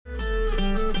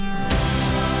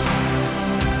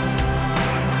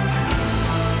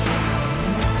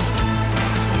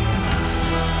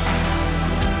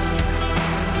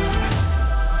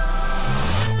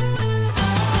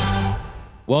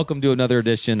Welcome to another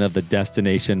edition of the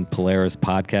Destination Polaris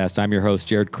podcast. I'm your host,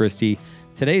 Jared Christie.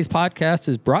 Today's podcast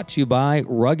is brought to you by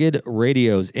Rugged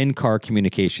Radios, in-car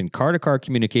communication, car-to-car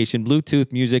communication,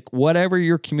 Bluetooth, music, whatever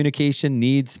your communication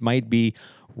needs might be.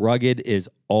 Rugged is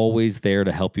always there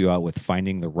to help you out with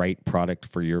finding the right product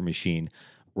for your machine.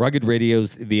 Rugged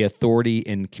Radios, the authority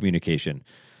in communication.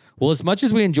 Well, as much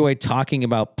as we enjoy talking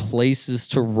about places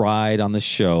to ride on the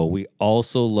show, we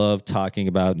also love talking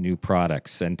about new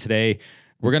products. And today,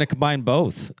 we're going to combine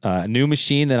both. A new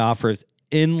machine that offers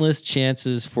endless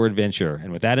chances for adventure.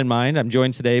 And with that in mind, I'm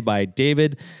joined today by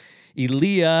David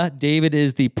Elia. David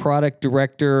is the product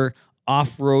director,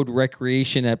 off-road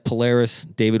recreation at Polaris.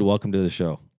 David, welcome to the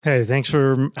show. Hey, thanks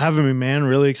for having me, man.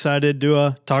 Really excited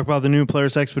to talk about the new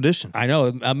Polaris Xpedition. I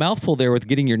know, a mouthful there with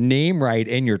getting your name right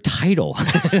and your title.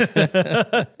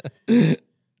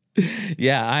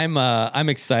 Yeah, I'm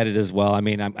excited as well. I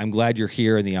mean, I'm glad you're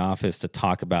here in the office to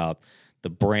talk about the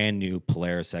brand new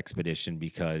Polaris Xpedition,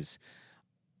 because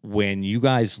when you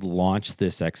guys launched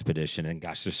this Xpedition, and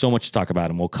gosh, there's so much to talk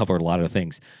about, and we'll cover a lot of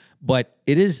things, but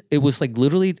it was like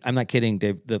literally, I'm not kidding,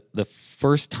 Dave, the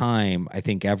first time I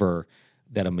think ever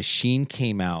that a machine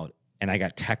came out and I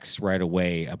got texts right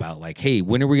away about like, hey,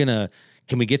 when are we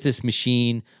can we get this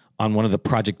machine on one of the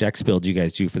Project X builds you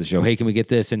guys do for the show? Hey, can we get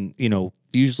this? And,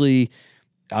 usually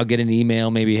I'll get an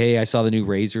email, maybe, hey, I saw the new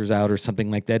Razors out or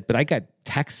something like that. But I got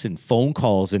texts and phone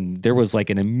calls, and there was like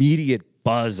an immediate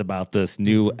buzz about this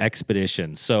new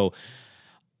Xpedition. So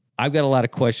I've got a lot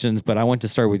of questions, but I want to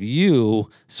start with you.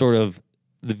 Sort of,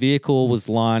 the vehicle was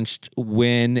launched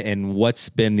when, and what's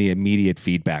been the immediate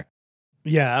feedback?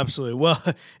 Yeah, absolutely. Well,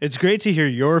 it's great to hear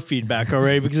your feedback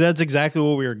already, because that's exactly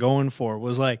what we were going for,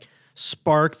 was like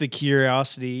spark the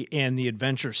curiosity and the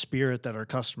adventure spirit that our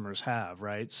customers have,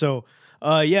 right? So,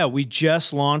 we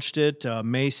just launched it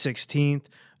May 16th.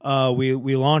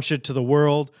 We launched it to the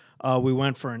world. We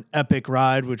went for an epic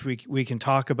ride, which we can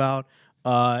talk about.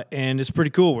 And it's pretty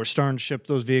cool. We're starting to ship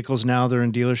those vehicles now. They're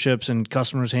in dealerships and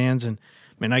customers' hands. And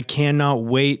man, I cannot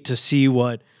wait to see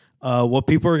what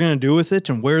people are going to do with it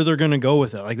and where they're going to go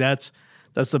with it. Like that's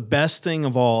the best thing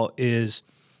of all is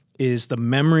the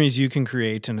memories you can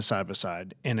create in a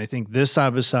side-by-side. And I think this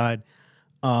side-by-side,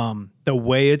 the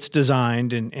way it's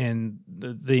designed and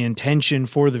the intention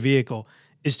for the vehicle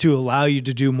is to allow you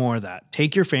to do more of that.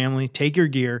 Take your family, take your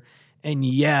gear, and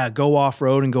go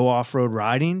off-road and go off-road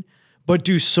riding, but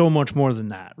do so much more than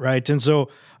that, right? And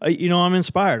so, I'm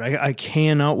inspired. I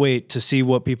cannot wait to see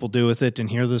what people do with it and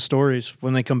hear the stories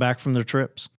when they come back from their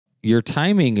trips. Your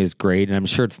timing is great, and I'm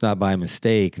sure it's not by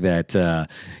mistake that the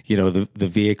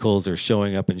vehicles are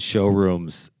showing up in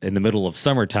showrooms in the middle of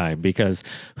summertime, because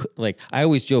like I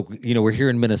always joke, we're here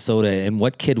in Minnesota, and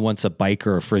what kid wants a bike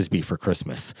or a Frisbee for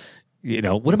Christmas?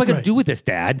 What am I going to do with this,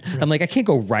 Dad? Right. I'm like, I can't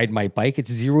go ride my bike.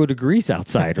 It's 0 degrees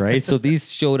outside, right? So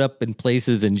these showed up in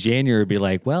places in January, be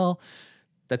like, well,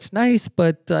 that's nice,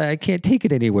 but I can't take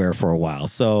it anywhere for a while.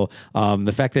 So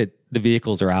the fact that the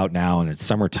vehicles are out now and it's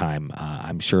summertime,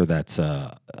 I'm sure that's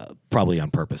probably on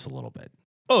purpose a little bit.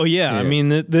 Oh, yeah. I mean,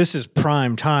 this is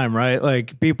prime time, right?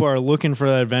 Like people are looking for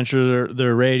that adventure.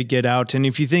 They're ready to get out. And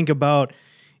if you think about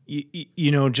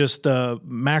just the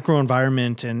macro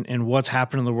environment and what's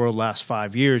happened in the world the last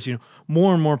 5 years,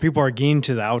 more and more people are getting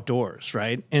to the outdoors,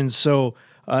 right? And so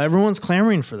everyone's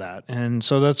clamoring for that. And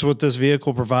so that's what this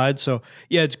vehicle provides. So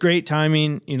yeah, it's great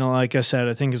timing. Like I said,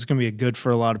 I think it's going to be good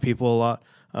for a lot of people,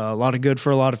 a lot of good for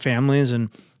a lot of families. And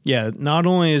yeah, not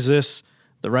only is this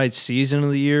the right season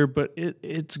of the year, but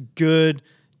it's good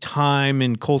time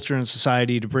in culture and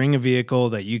society to bring a vehicle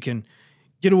that you can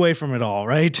get away from it all,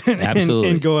 right? Absolutely.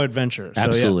 And go adventure.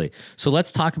 Absolutely. Yeah. So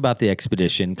let's talk about the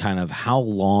Xpedition. Kind of how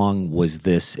long was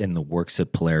this in the works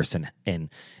at Polaris, and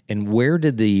where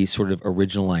did the sort of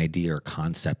original idea or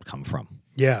concept come from?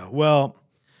 Yeah, well,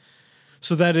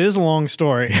 so that is a long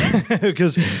story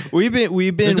because we've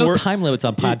been There's no time limits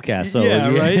on podcasts. So yeah,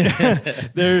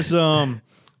 right.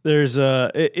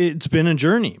 It's been a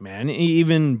journey, man.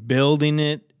 Even building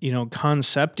it,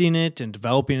 concepting it and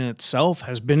developing it itself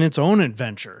has been its own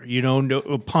adventure, no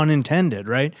pun intended,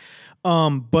 right?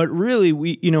 But really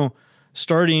we,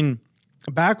 starting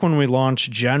back when we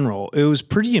launched General, it was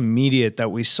pretty immediate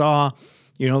that we saw,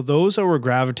 those that were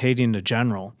gravitating to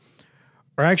General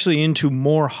are actually into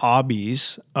more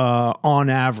hobbies on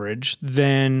average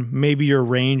than maybe your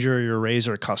Ranger or your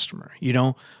Razor customer,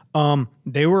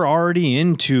 They were already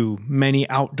into many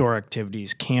outdoor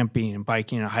activities, camping and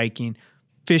biking and hiking,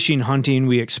 fishing, hunting,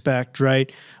 we expect,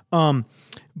 right?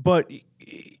 But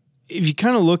if you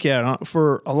kind of look at it,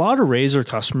 for a lot of RZR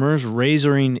customers,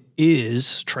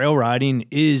 trail riding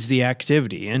is the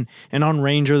activity. And on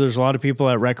Ranger, there's a lot of people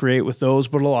that recreate with those,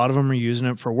 but a lot of them are using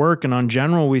it for work. And on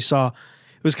General, we saw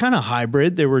it was kind of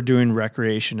hybrid. They were doing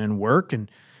recreation and work, and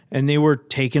they were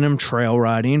taking them trail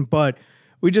riding, but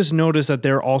we just noticed that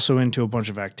they're also into a bunch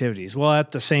of activities. Well,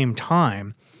 at the same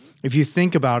time, if you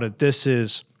think about it, this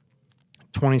is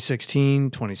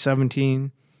 2016,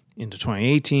 2017, into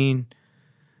 2018.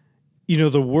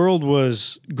 The world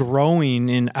was growing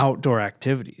in outdoor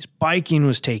activities. Biking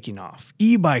was taking off.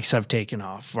 E-bikes have taken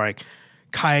off. Like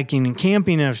kayaking and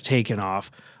camping have taken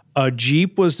off.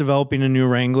 Jeep was developing a new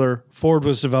Wrangler. Ford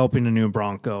was developing a new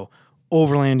Bronco.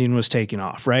 Overlanding was taking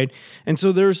off, right? And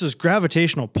so there's this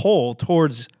gravitational pull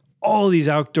towards all these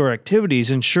outdoor activities.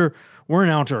 And sure, we're an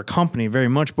outdoor company very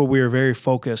much, but we are very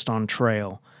focused on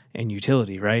trail and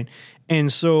utility, right? And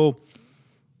so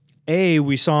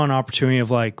we saw an opportunity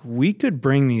of we could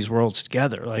bring these worlds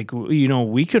together.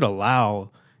 We could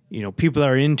allow, people that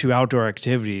are into outdoor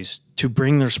activities to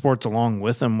bring their sports along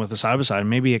with them with a side-by-side and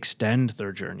maybe extend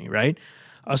their journey, right?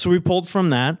 So we pulled from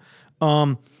that.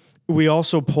 We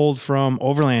also pulled from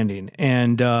overlanding.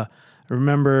 And I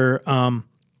remember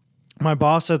my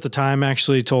boss at the time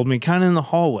actually told me kind of in the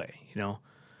hallway,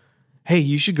 hey,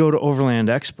 you should go to Overland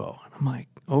Expo. And I'm like,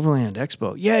 Overland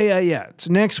Expo? Yeah. It's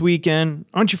next weekend.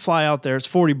 Why don't you fly out there? It's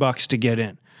 $40 to get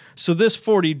in. So this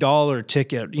 $40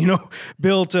 ticket,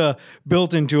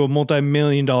 built into a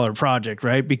multi-million-dollar project,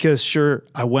 right? Because sure,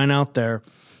 I went out there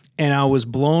and I was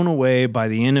blown away by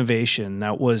the innovation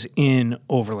that was in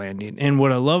overlanding. And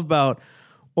what I love about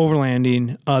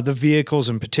overlanding, the vehicles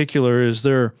in particular, is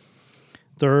they're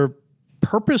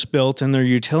purpose-built and they're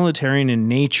utilitarian in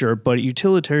nature, but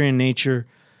utilitarian nature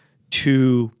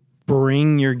to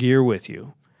bring your gear with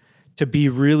you, to be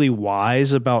really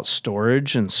wise about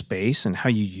storage and space and how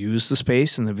you use the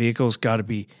space. And the vehicle's got to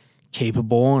be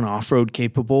capable and off-road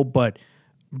capable, but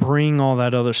bring all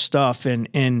that other stuff.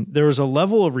 And there was a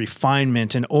level of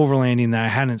refinement in overlanding that I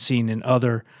hadn't seen in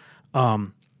other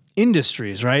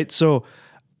industries, right? So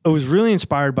I was really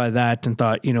inspired by that and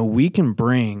thought, we can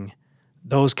bring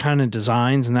those kind of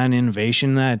designs and that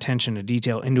innovation, that attention to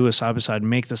detail into a side-by-side,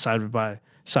 make the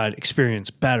side-by-side experience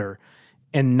better.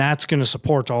 And that's going to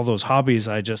support all those hobbies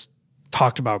I just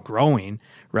talked about growing,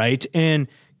 right? And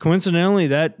coincidentally,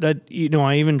 that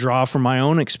I even draw from my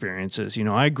own experiences.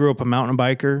 I grew up a mountain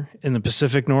biker in the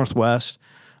Pacific Northwest,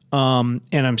 and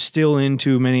I'm still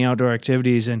into many outdoor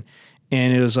activities. And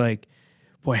it was like,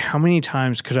 boy, how many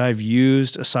times could I have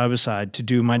used a side-by-side to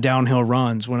do my downhill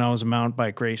runs when I was a mountain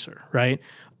bike racer, right?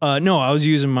 No, I was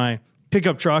using my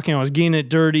pickup truck and I was getting it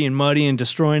dirty and muddy and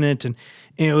destroying it. And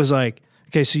it was like,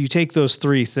 okay, so you take those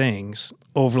three things,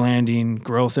 overlanding,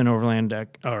 growth in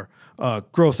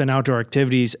growth in outdoor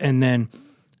activities, and then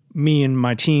me and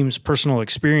my team's personal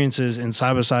experiences in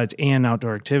side-by-sides and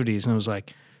outdoor activities. And it was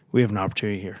like, we have an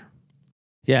opportunity here.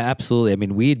 Yeah, absolutely. I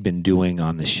mean, we had been doing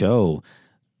on the show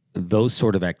those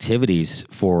sort of activities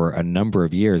for a number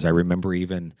of years. I remember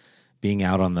even being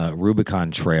out on the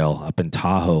Rubicon Trail up in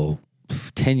Tahoe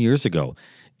 10 years ago,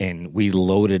 and we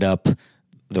loaded up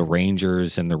the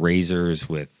Rangers and the RZRs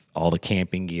with all the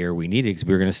camping gear we needed because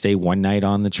we were going to stay one night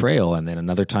on the trail. And then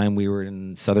another time we were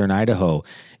in southern Idaho,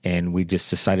 and we just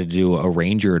decided to do a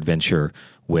Ranger adventure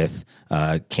with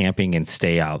camping and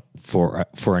stay out for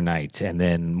a night. And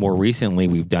then more recently,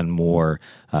 we've done more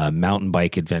mountain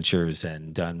bike adventures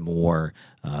and done more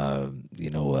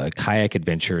kayak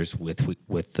adventures with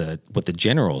the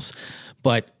Generals.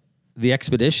 But the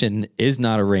Xpedition is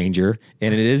not a Ranger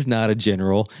and it is not a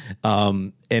General,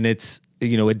 and it's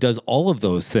it does all of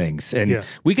those things. And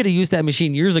we could have used that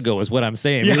machine years ago is what I'm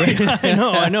saying. Yeah,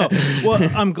 I know. Well,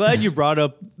 I'm glad you brought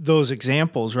up those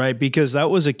examples, right? Because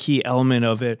that was a key element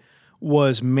of it,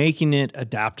 was making it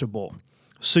adaptable.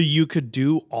 So you could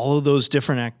do all of those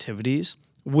different activities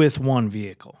with one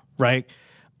vehicle, right?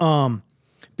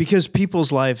 Because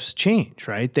people's lives change,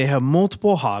 right? They have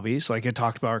multiple hobbies, like I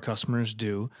talked about our customers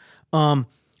do.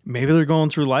 Maybe they're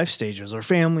going through life stages. Their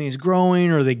family is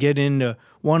growing, or they get into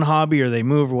one hobby, or they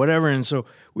move, or whatever. And so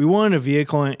we wanted a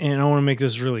vehicle, and I want to make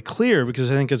this really clear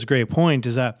because I think it's a great point,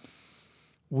 is that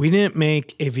we didn't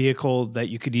make a vehicle that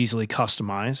you could easily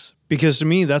customize, because to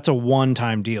me, that's a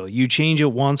one-time deal. You change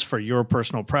it once for your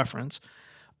personal preference.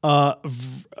 I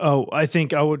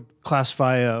think I would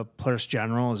classify a Polaris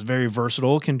General as very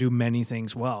versatile, can do many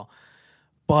things well.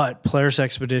 But Polaris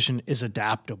Xpedition is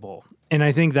adaptable. And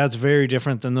I think that's very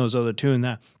different than those other two in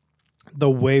that the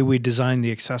way we design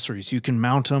the accessories, you can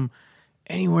mount them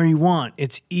anywhere you want.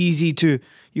 It's easy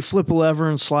you flip a lever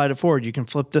and slide it forward. You can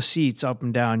flip the seats up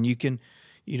and down. You can,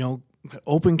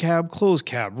 open cab, closed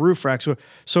cab, roof racks.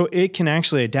 So it can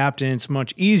actually adapt, and it's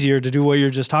much easier to do what you're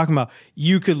just talking about.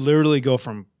 You could literally go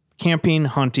from camping,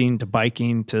 hunting, to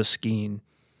biking, to skiing,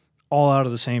 all out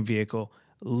of the same vehicle,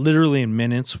 literally in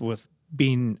minutes, with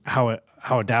being how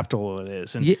adaptable it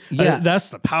is. And that's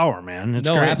the power, man. It's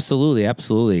great.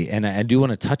 Absolutely. And I do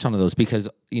want to touch on those because,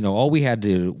 all we had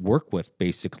to work with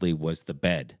basically was the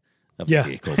bed of the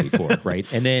vehicle before,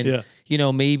 right? And then,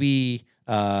 maybe,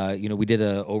 we did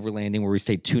a overlanding where we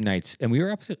stayed 2 nights, and we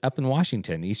were up in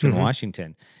Washington, Eastern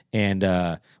Washington. And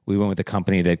we went with a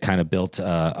company that kind of built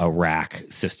a rack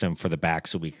system for the back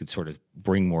so we could sort of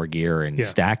bring more gear and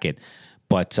stack it.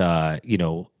 But,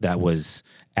 that was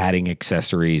adding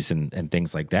accessories and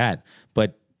things like that.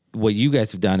 But what you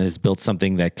guys have done is built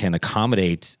something that can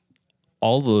accommodate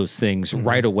all those things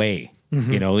right away.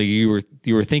 You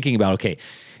were thinking about, okay,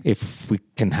 if we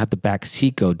can have the back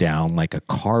seat go down like a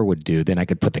car would do, then I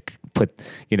could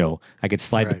I could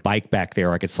slide the bike back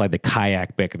there, or I could slide the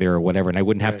kayak back there, or whatever, and I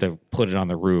wouldn't have to put it on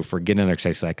the roof or get an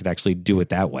exercise. I could actually do it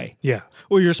that way. Yeah.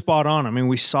 Well, you're spot on. I mean,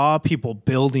 we saw people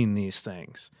building these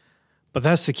things, but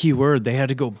that's the key word. They had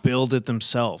to go build it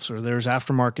themselves, or there's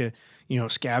aftermarket,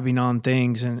 scabbing on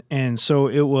things, and so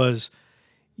it was,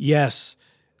 yes.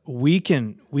 We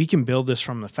can build this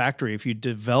from the factory if you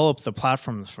develop the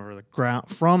platform from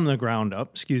the ground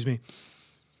up,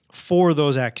 for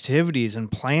those activities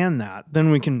and plan that. Then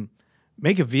we can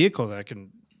make a vehicle that can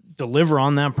deliver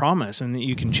on that promise, and that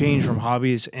you can change from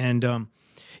hobbies. And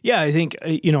I think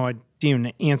I didn't even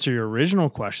answer your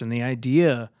original question. The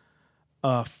idea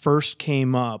first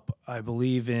came up, I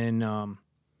believe, in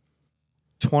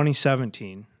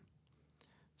 2017.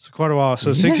 So quite a while.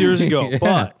 So 6 years ago. Yeah.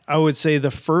 But I would say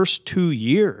the first 2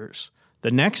 years,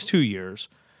 the next 2 years,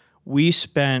 we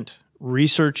spent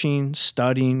researching,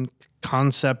 studying,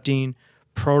 concepting,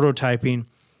 prototyping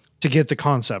to get the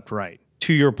concept right.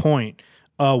 To your point,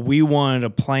 we wanted a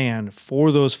plan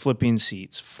for those flipping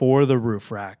seats, for the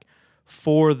roof rack,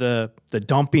 for the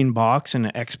dumping box in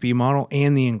the XP model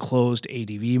and the enclosed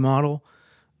ADV model,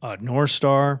 North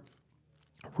Star,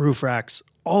 roof racks,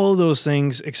 all of those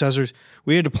things, accessories.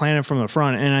 We had to plan it from the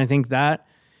front. And I think that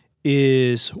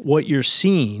is what you're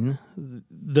seeing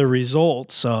the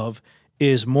results of,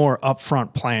 is more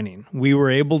upfront planning. We were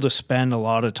able to spend a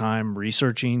lot of time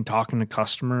researching, talking to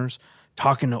customers,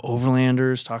 talking to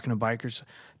overlanders, talking to bikers,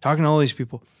 talking to all these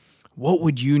people. What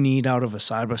would you need out of a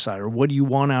side-by-side? Or what do you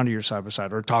want out of your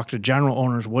side-by-side? Or talk to general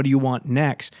owners. What do you want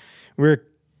next? We're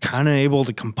kind of able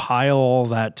to compile all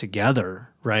that together,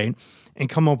 right? And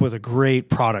come up with a great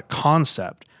product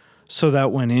concept, so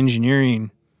that when engineering,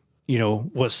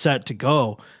 was set to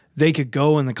go, they could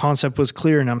go and the concept was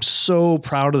clear. And I'm so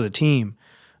proud of the team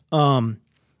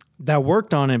that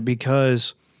worked on it,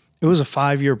 because it was a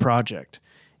 5-year project.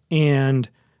 And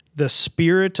the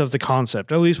spirit of the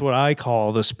concept, at least what I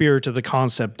call the spirit of the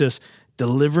concept, is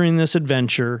delivering this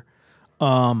adventure,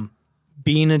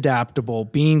 being adaptable,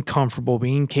 being comfortable,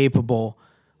 being capable,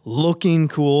 looking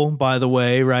cool, by the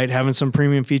way, right? Having some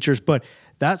premium features, but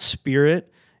that spirit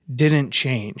didn't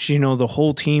change. The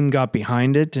whole team got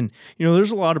behind it. And,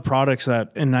 there's a lot of products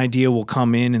that an idea will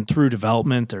come in, and through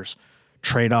development, there's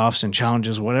trade-offs and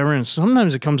challenges, whatever. And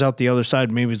sometimes it comes out the other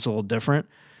side. Maybe it's a little different.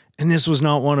 And this was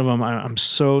not one of them. I'm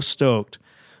so stoked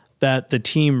that the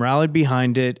team rallied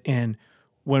behind it. And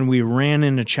when we ran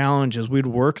into challenges, we'd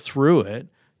work through it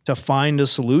to find a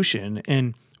solution.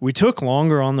 And we took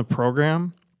longer on the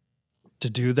program to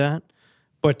do that,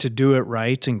 but to do it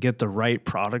right and get the right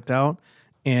product out.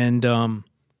 And I'm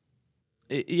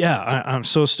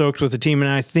so stoked with the team.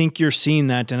 And I think you're seeing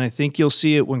that. And I think you'll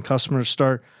see it when customers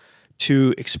start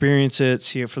to experience it,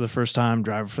 see it for the first time,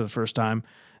 drive it for the first time.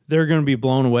 They're going to be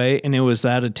blown away. And it was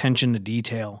that attention to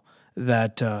detail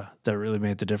that really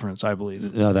made the difference, I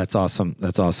believe. No, that's awesome.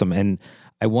 That's awesome. And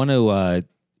I want to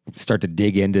start to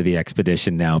dig into the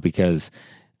Xpedition now, because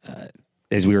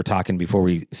as we were talking before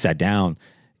we sat down,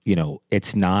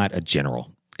 it's not a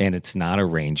General, and it's not a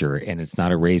Ranger, and it's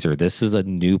not a Razor. This is a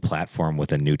new platform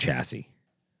with a new chassis.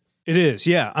 It is,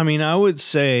 yeah. I mean, I would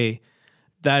say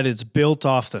that it's built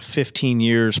off the 15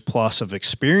 years plus of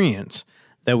experience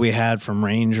that we had from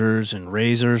Rangers and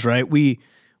Razors, right? We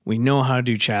know how to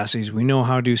do chassis. We know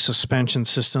how to do suspension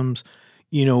systems.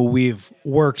 We've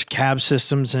worked cab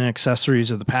systems and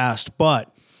accessories of the past,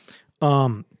 but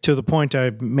to the point I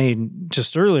made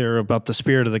just earlier about the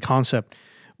spirit of the concept,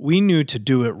 we knew to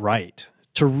do it right,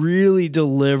 to really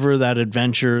deliver that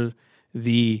adventure,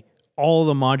 all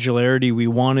the modularity we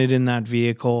wanted in that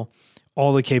vehicle,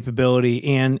 all the capability,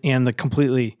 and the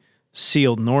completely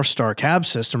sealed North Star cab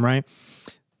system, right?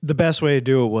 the best way to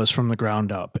do it was from the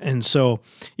ground up. And so,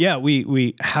 yeah,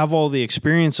 we have all the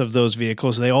experience of those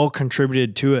vehicles. They all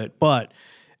contributed to it, but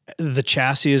the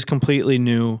chassis is completely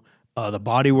new. The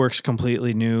bodywork's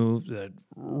completely new. The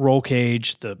roll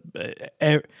cage,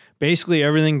 basically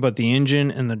everything but the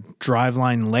engine and the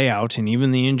driveline layout, and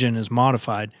even the engine is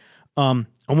modified.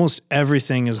 Almost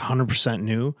everything is 100%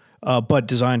 new, but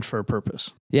designed for a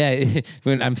purpose. Yeah,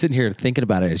 when I'm sitting here thinking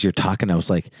about it as you're talking, I was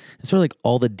like, it's sort of like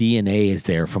all the DNA is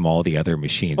there from all the other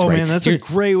machines. Oh, right? man, that's a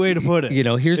great way to put it.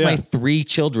 Here's my 3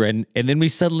 children, and then we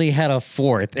suddenly had a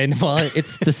 4th, and while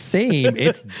it's the same,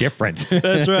 it's different.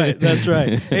 That's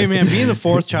right. Hey, man, being the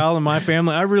 4th child in my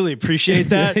family, I really appreciate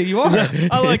that. You are.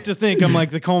 I like to think I'm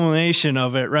like the culmination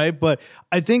of it, right? But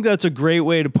I think that's a great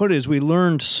way to put it, is we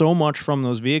learned so much from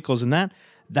those vehicles, and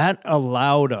that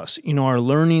allowed us, our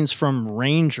learnings from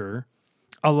Ranger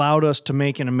allowed us to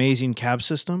make an amazing cab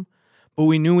system, but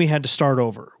we knew we had to start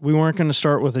over. We weren't going to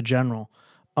start with a general,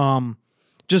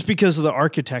 just because of the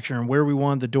architecture and where we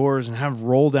wanted the doors and have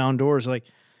roll down doors. Like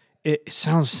it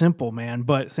sounds simple, man,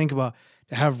 but think about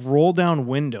to have roll down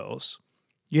windows.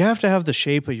 You have to have the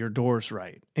shape of your doors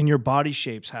right, and your body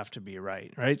shapes have to be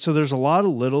right. So there's a lot of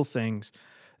little things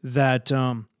that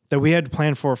we had to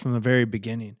plan for from the very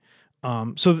beginning.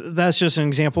 So that's just an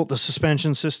example. The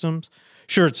suspension systems,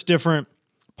 sure, it's different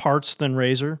parts than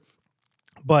Razor,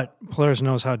 but Polaris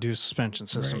knows how to do suspension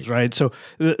systems, right? So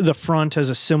the front has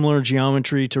a similar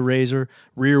geometry to Razor.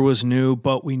 Rear was new,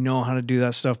 but we know how to do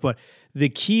that stuff. But the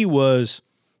key was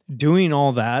doing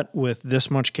all that with this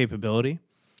much capability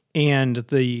and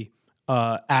the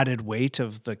added weight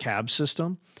of the cab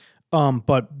system.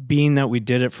 But being that we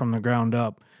did it from the ground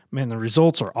up, man, the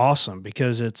results are awesome,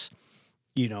 because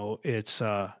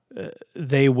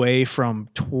they weigh from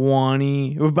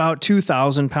about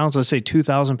 2,000 pounds, let's say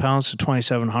 2,000 pounds to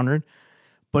 2,700,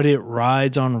 but it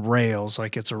rides on rails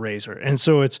like it's a Razor. And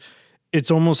so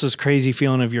it's almost this crazy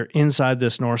feeling of you're inside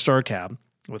this North Star cab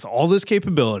with all this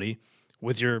capability,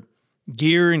 with your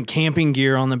gear and camping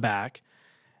gear on the back,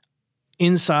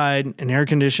 inside an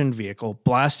air-conditioned vehicle,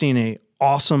 blasting a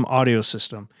awesome audio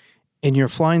system, and you're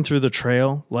flying through the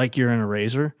trail like you're in a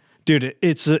Razor. Dude,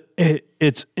 it's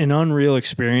an unreal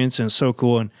experience, and so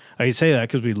cool. And I can say that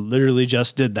because we literally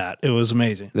just did that. It was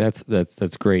amazing. That's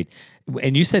great.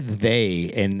 And you said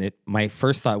my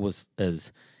first thought was,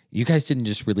 you guys didn't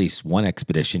just release one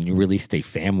Xpedition; you released a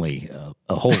family,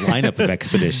 a whole lineup of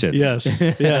Xpeditions.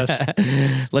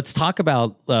 Yes. Let's talk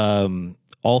about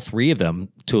all 3 of them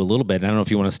to a little bit. I don't know if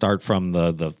you want to start from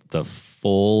the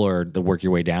full or the work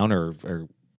your way down, or.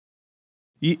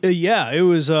 Yeah, it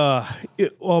was, I'll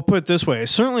put it this way.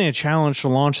 It's certainly a challenge to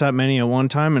launch that many at one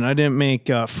time, and I didn't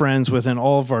make friends within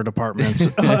all of our departments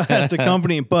at the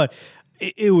company, but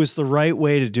it was the right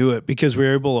way to do it, because we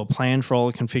were able to plan for all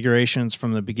the configurations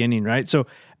from the beginning, right? So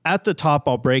at the top,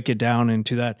 I'll break it down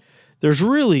into that. There's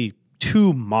really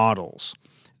 2 models.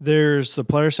 There's the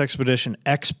Polaris Xpedition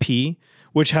XP,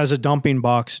 which has a dumping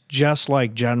box just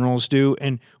like Generals do,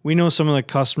 and we know some of the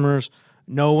customers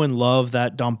know and love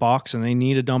that dump box, and they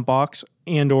need a dump box,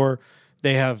 and or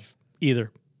they have either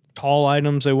tall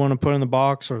items they want to put in the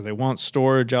box, or they want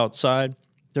storage outside.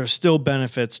 There's still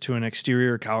benefits to an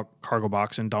exterior cargo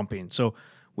box and dumping. So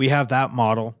we have that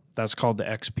model. That's called the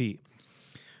XP.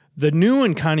 The new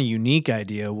and kind of unique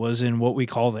idea was in what we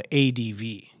call the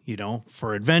ADV,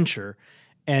 for adventure.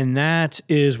 And that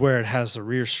is where it has the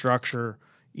rear structure,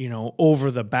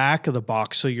 over the back of the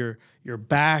box. So your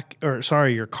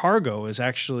cargo is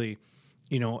actually,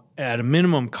 at a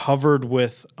minimum covered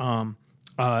with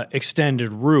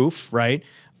extended roof, right?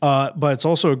 But it's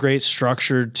also a great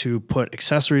structure to put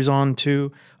accessories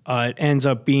onto. It ends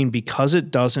up being, because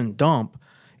it doesn't dump,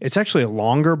 it's actually a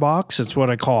longer box. It's what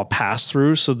I call a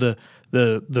pass-through. So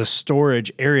the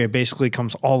storage area basically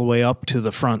comes all the way up to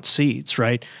the front seats,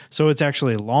 right? So it's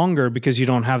actually longer because you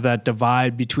don't have that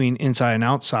divide between inside and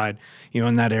outside,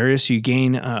 in that area. So you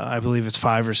gain, I believe it's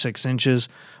 5 or 6 inches.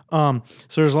 So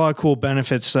there's a lot of cool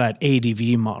benefits to that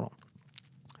ADV model.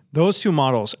 Those 2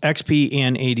 models, XP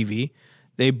and ADV,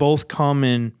 they both come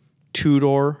in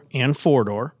 2-door and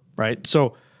 4-door, right?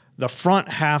 So the front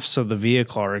halves of the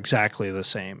vehicle are exactly the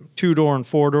same. 2-door and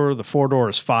 4-door. The 4-door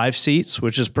is 5 seats,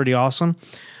 which is pretty awesome.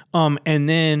 And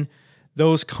then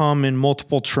those come in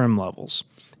multiple trim levels.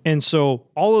 And so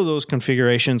all of those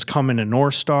configurations come in a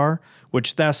North Star,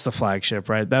 which that's the flagship,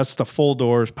 right? That's the full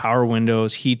doors, power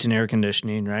windows, heat and air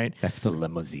conditioning, right? That's the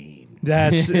limousine.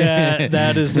 That is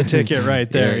the ticket right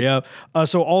there. Yeah. Yep.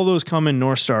 So all those come in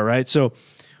North Star, right? So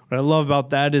what I love about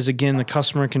that is, again, the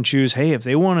customer can choose, hey, if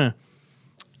they want to,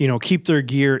 keep their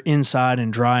gear inside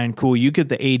and dry and cool, you get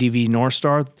the ADV North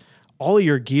Star. All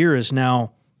your gear is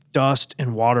now dust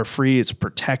and water free. It's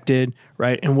protected,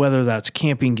 right? And whether that's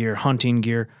camping gear, hunting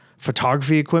gear,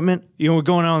 photography equipment, we're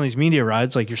going out on these media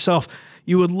rides like yourself,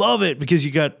 you would love it because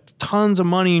you got tons of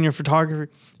money in your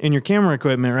photography and your camera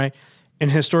equipment, right? And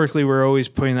historically, we're always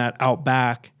putting that out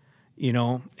back, in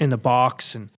the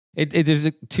box. And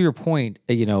to your point,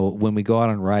 when we go out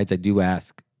on rides, I do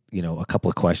ask, a couple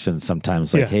of questions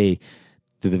sometimes, like, hey,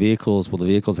 will the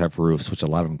vehicles have roofs, which a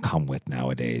lot of them come with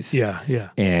nowadays? Yeah, yeah.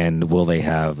 And will they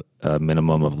have a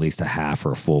minimum of at least a half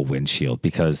or a full windshield?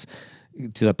 Because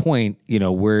to the point,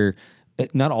 we're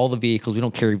not all the vehicles, we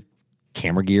don't carry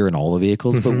camera gear in all the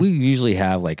vehicles, but we usually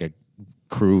have like a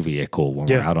crew vehicle when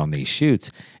we're out on these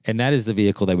shoots. And that is the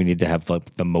vehicle that we need to have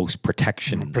the most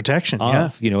protection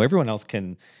of. Everyone else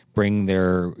can bring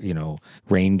their,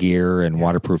 rain gear and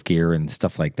waterproof gear and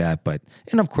stuff like that.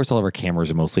 And of course, all of our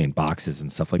cameras are mostly in boxes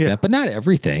and stuff like that, but not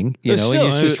everything, and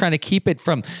you're just trying to keep it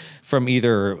from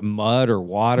either mud or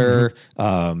water,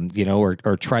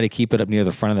 or try to keep it up near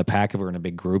the front of the pack if we're in a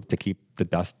big group to keep the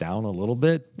dust down a little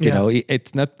bit.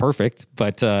 It's not perfect,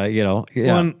 but, Well,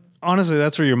 honestly,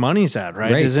 that's where your money's at,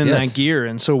 right? Is in that gear.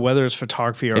 And so whether it's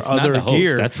photography or other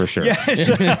gear, that's for sure.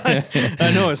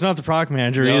 I know it's not the product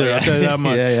manager either. I'll tell you that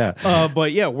much.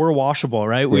 But we're washable,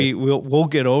 right? We'll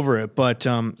get over it. But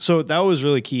so that was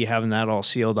really key, having that all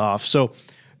sealed off. So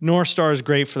North Star is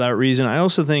great for that reason. I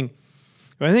think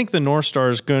the North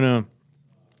Star is going to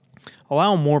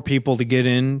allow more people to get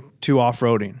into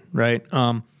off-roading, right?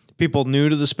 People new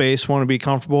to the space want to be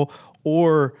comfortable,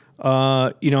 or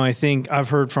I think I've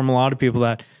heard from a lot of people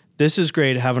that this is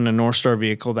great having a North Star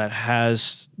vehicle that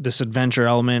has this adventure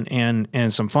element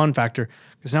and some fun factor,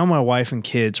 because now my wife and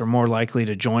kids are more likely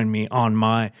to join me on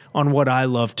what I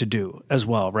love to do as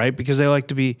well, right? Because they like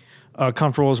to be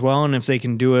comfortable as well, and if they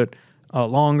can do it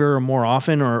longer or more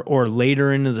often or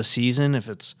later into the season, if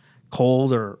it's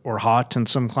cold or hot in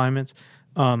some climates,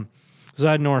 so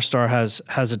that North Star has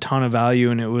a ton of value,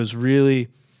 and it was really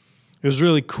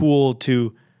cool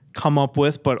to come up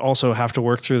with, but also have to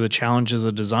work through the challenges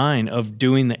of design of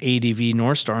doing the ADV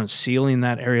North Star and sealing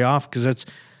that area off, because that's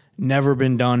never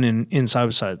been done in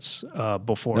side-by-sides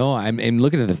before. No, I'm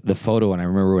looking at the photo, and I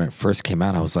remember when it first came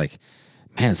out, I was like,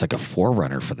 man, it's like a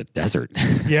Forerunner for the desert.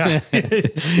 Yeah,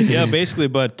 basically.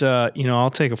 But I'll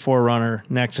take a Forerunner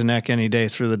neck to neck any day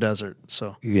through the desert.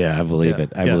 So yeah, I believe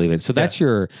it. I believe it. So that's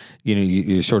your,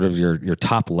 your sort of your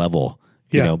top level.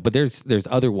 But there's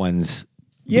other ones.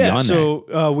 Yeah,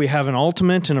 so we have an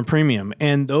Ultimate and a Premium,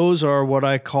 and those are what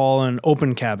I call an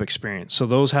open cab experience. So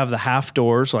those have the half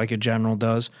doors like a General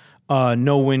does,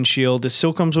 no windshield. It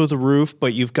still comes with a roof,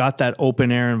 but you've got that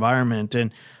open air environment.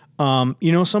 And,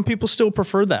 some people still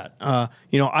prefer that.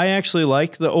 I actually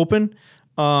like the open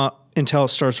until it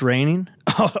starts raining,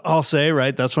 I'll say,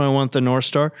 right? That's when I want the North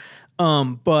Star.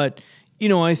 But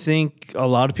I think a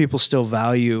lot of people still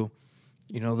value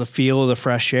the feel of the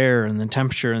fresh air and the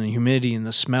temperature and the humidity and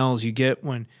the smells you get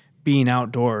when being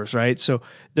outdoors, right? So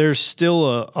there's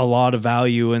still a lot of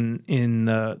value in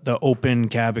the open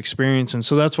cab experience. And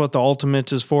so that's what the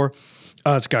Ultimate is for.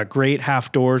 It's got great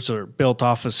half doors that are built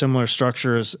off a similar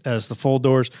structure as the full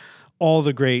doors, all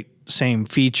the great same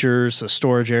features, the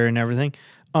storage area and everything.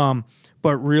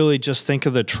 But really just think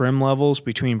of the trim levels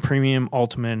between Premium,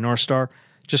 Ultimate, and North Star,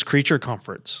 just creature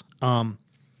comforts.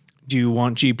 Do you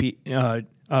want GPS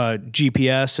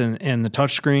and the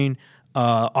touchscreen,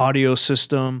 audio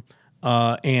system,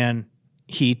 and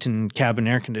heat and cabin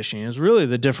air conditioning is really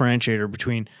the differentiator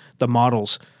between the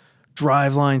models.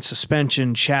 Driveline,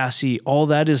 suspension, chassis, all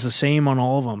that is the same on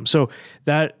all of them. So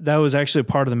that was actually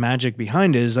part of the magic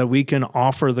behind it, is that we can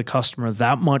offer the customer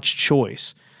that much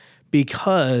choice,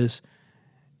 because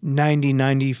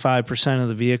 95% of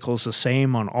the vehicle is the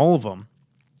same on all of them.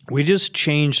 We just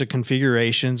change the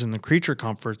configurations and the creature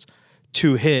comforts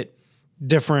to hit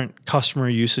different customer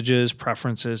usages,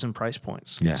 preferences, and price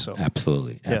points. Yeah, so,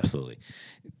 absolutely.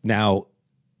 Now,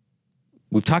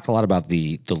 we've talked a lot about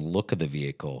the look of the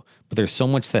vehicle, but there's so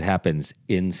much that happens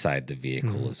inside the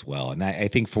vehicle as well. And I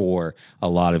think for a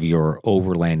lot of your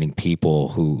overlanding people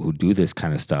who do this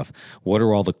kind of stuff, what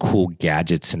are all the cool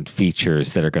gadgets and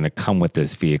features that are going to come with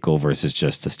this vehicle versus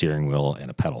just a steering wheel and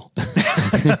a pedal?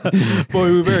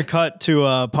 Boy, we better cut to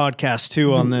podcast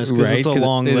 2 on this, because it's a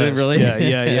long list. Really?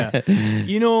 Yeah.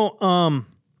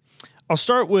 I'll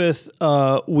start with,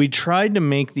 we tried to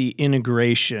make the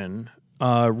integration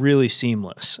really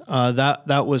seamless.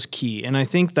 That was key. And I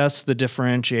think that's the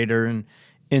differentiator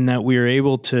in that we were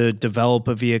able to develop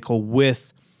a vehicle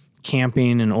with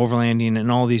camping and overlanding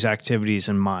and all these activities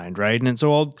in mind, right? And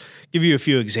so I'll give you a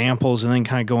few examples and then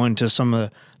kind of go into some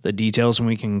of the details, and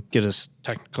we can get as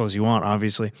technical as you want,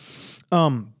 obviously.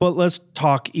 But let's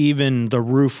talk even the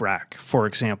roof rack, for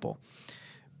example.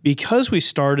 Because we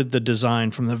started the design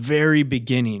from the very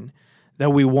beginning that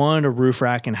we wanted a roof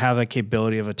rack and have the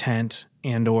capability of a tent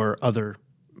and or other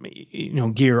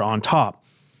gear on top,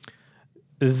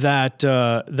 that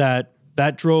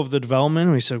drove the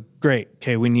development. We said, great,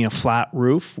 okay, we need a flat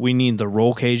roof. We need the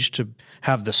roll cage to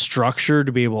have the structure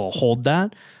to be able to hold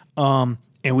that. And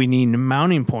we need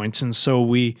mounting points. And so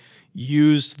we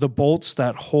used the bolts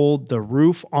that hold the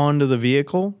roof onto the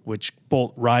vehicle, which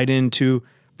bolt right into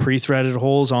pre-threaded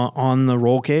holes on the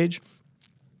roll cage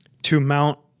to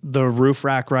mount the roof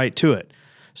rack right to it.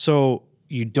 So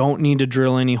you don't need to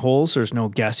drill any holes. There's no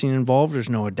guessing involved. There's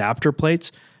no adapter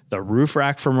plates. The roof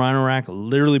rack from Rhino Rack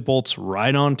literally bolts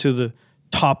right onto the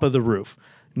top of the roof.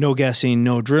 No guessing,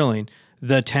 no drilling.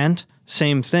 The tent,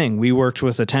 same thing. We worked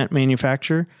with a tent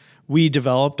manufacturer. We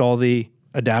developed all the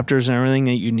adapters and everything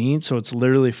that you need. So it's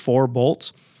literally 4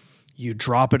 bolts. You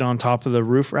drop it on top of the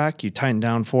roof rack, you tighten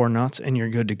down 4 nuts, and you're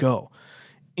good to go.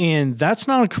 And that's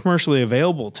not commercially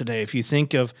available today. If you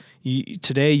think of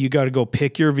today, you got to go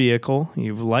pick your vehicle.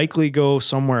 You likely go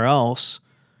somewhere else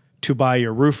to buy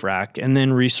your roof rack and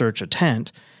then research a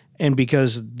tent. And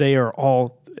because they are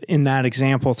all, in that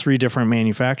example, 3 different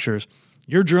manufacturers,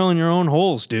 you're drilling your own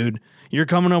holes, dude. You're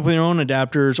coming up with your own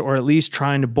adapters or at least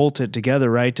trying to bolt it together,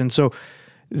 right? And so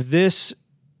this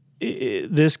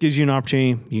gives you an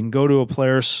opportunity. You can go to a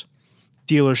Polaris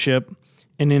dealership,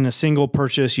 and in a single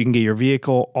purchase, you can get your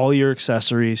vehicle, all your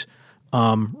accessories,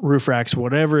 roof racks,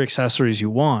 whatever accessories you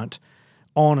want,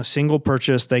 all in a single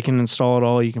purchase. They can install it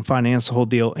all. You can finance the whole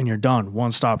deal, and you're done.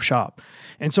 One-stop shop.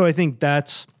 And so I think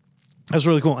that's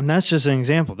really cool. And that's just an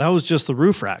example. That was just the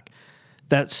roof rack.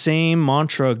 That same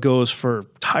mantra goes for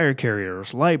tire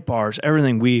carriers, light bars,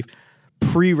 everything. We've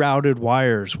pre-routed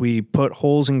wires. We put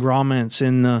holes and grommets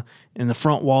in the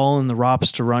front wall and the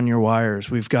ROPS to run your wires.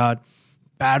 We've got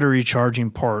battery charging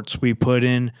ports. We put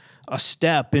in a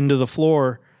step into the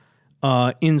floor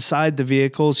inside the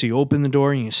vehicle. So you open the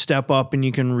door and you step up and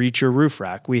you can reach your roof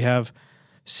rack. We have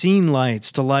scene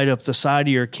lights to light up the side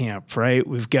of your camp, right?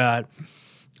 We've got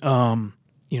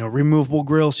removable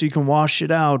grill so you can wash it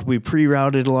out. We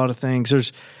pre-routed a lot of things.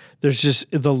 There's just,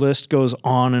 the list goes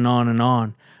on and on and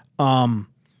on.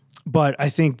 But I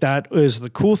think that is the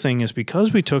cool thing, is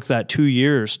because we took that 2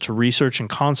 years to research and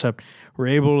concept, we're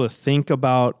able to think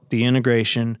about the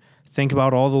integration, think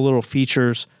about all the little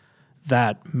features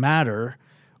that matter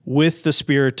with the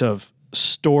spirit of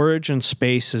storage and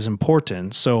space is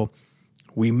important. So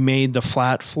we made the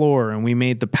flat floor and we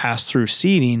made the pass-through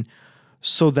seating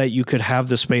so that you could have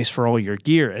the space for all your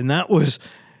gear. And that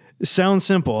sounds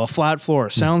simple, a flat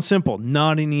floor, sounds simple,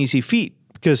 not an easy feat,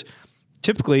 because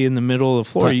typically in the middle of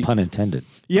the floor. Pun intended.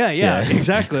 Yeah,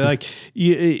 exactly. Like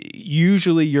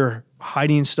usually you're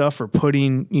hiding stuff or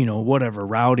putting, whatever,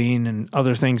 routing and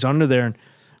other things under there. And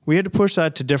we had to push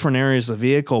that to different areas of the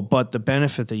vehicle, but the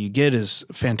benefit that you get is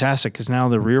fantastic because now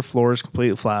the rear floor is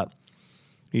completely flat.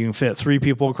 You can fit 3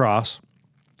 people across.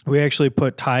 We actually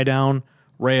put tie-down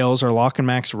rails or Lock and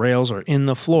Max rails are in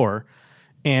the floor.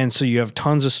 And so you have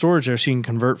tons of storage there, so you can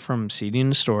convert from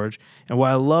seating to storage. And what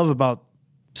I love about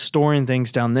storing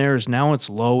things down there is now it's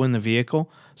low in the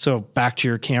vehicle. So back to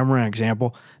your camera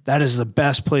example, that is the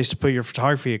best place to put your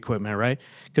photography equipment, right?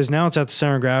 Because now it's at the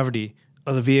center of gravity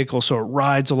of the vehicle, so it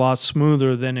rides a lot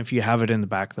smoother than if you have it in the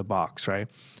back of the box, right?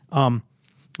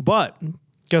 But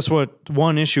guess what?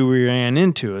 One issue we ran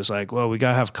into is like, well, we got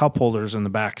to have cup holders in the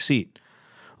back seat.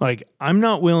 Like, I'm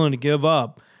not willing to give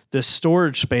up this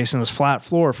storage space and this flat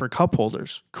floor for cup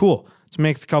holders. Cool. Let's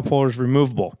make the cup holders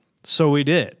removable. So we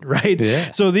did, right?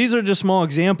 Yeah. So these are just small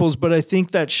examples, but I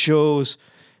think that shows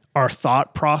our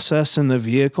thought process in the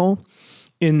vehicle,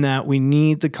 in that we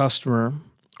need the customer,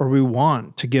 or we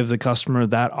want to give the customer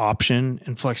that option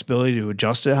and flexibility to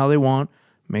adjust it how they want,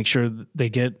 make sure that they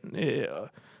get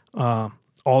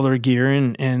all their gear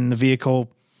and the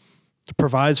vehicle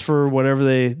provides for whatever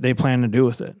they plan to do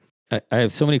with it. I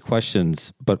have so many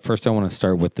questions, but first I want to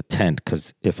start with the tent,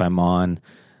 because if I'm on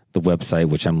the website,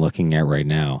 which I'm looking at right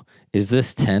now, is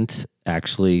this tent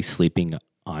actually sleeping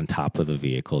on top of the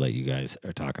vehicle that you guys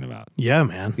are talking about? Yeah,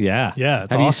 man. Yeah.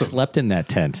 It's have awesome. You slept in that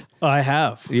tent? I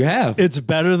have. You have? It's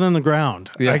better than the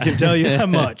ground. Yeah. I can tell you that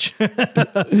much.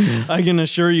 I can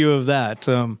assure you of that.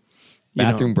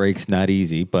 Bathroom breaks not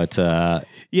easy, but it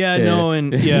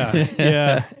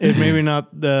maybe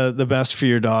not the best for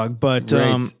your dog, but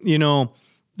right.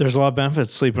 There's a lot of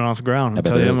benefits sleeping off the ground. I'll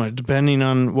tell you, depending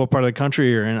on what part of the country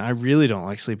you're in. I really don't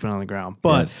like sleeping on the ground,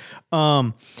 but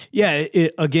yes.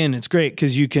 again, it's great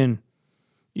because you can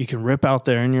You can rip out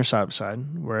there in your side by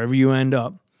side wherever you end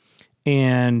up,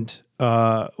 and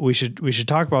we should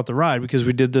talk about the ride because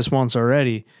we did this once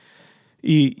already.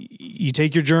 You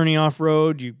take your journey off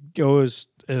road. You go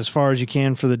as far as you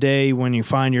can for the day. When you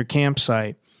find your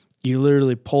campsite, you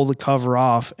literally pull the cover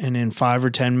off, and in 5 or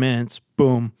 10 minutes,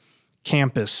 boom,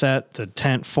 camp is set. The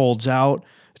tent folds out.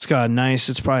 It's got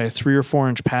it's probably a 3 or 4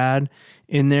 inch pad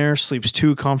in there. Sleeps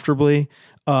 2 comfortably.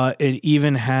 It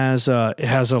even has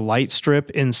a light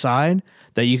strip inside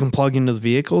that you can plug into the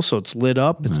vehicle, so it's lit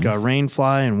up. It's got rain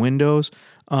fly and windows.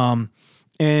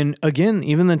 And again,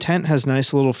 even the tent has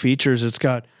nice little features. It's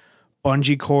got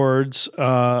bungee cords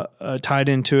tied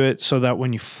into it so that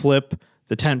when you flip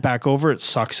the tent back over, it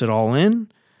sucks it all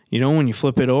in. You know, when you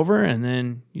flip it over and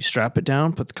then you strap it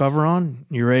down, put the cover on,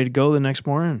 you're ready to go the next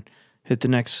morning, hit the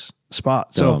next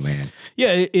spot. So,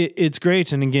 yeah, it's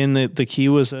great. And again, the key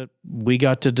was that we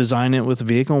got to design it with the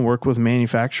vehicle and work with the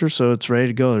manufacturer, so it's ready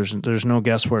to go. There's no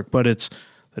guesswork, but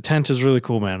the tent is really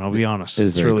cool, man. I'll be honest.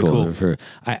 It's really cool.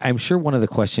 I'm sure one of the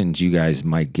questions you guys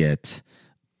might get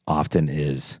often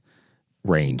is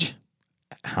range.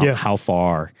 How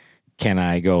far can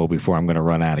I go before I'm going to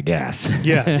run out of gas?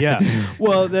 Yeah.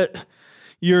 Well,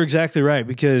 you're exactly right,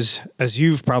 because as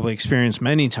you've probably experienced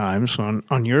many times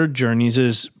on your journeys,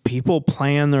 is people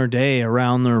plan their day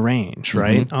around their range,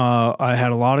 right? Mm-hmm. I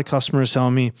had a lot of customers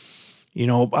telling me, you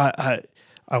know,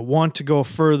 I want to go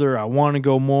further, I want to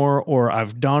go more, or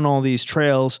I've done all these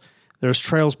trails. There's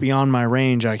trails beyond my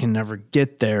range. I can never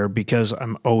get there because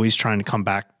I'm always trying to come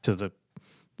back to the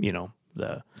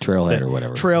trailhead or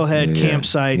whatever. Trailhead,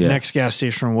 campsite, next gas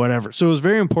station or whatever. So it was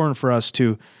very important for us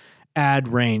to add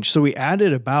range. So we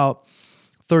added about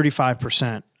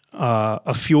 35%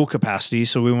 of fuel capacity.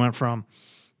 So we went from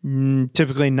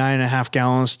typically 9.5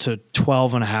 gallons to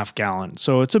 12.5 gallons.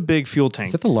 So it's a big fuel tank.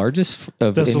 Is that the largest?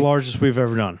 That's the largest we've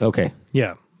ever done. Okay.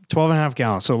 Yeah. 12.5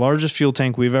 gallons. So largest fuel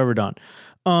tank we've ever done.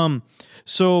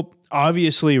 So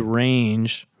obviously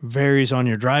range varies on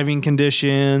your driving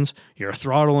conditions, your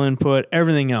throttle input,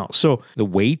 everything else. So the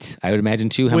weight, I would imagine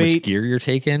too, how much gear you're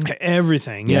taking.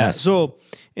 Everything. Yeah. Yes. So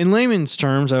in layman's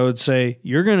terms, I would say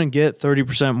you're going to get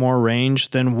 30% more range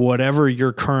than whatever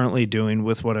you're currently doing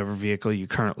with whatever vehicle you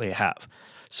currently have.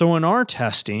 So in our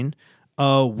testing,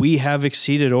 we have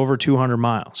exceeded over 200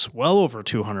 miles, well over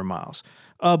 200 miles.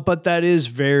 But that is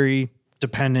very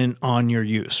dependent on your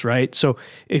use, right? So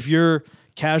if you're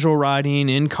casual riding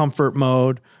in comfort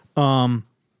mode, 200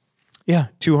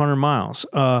 miles.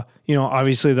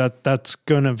 Obviously that's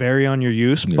going to vary on your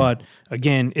use, but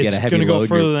again, it's going to go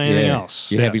further than anything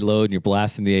else. You're heavy load and you're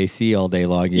blasting the AC all day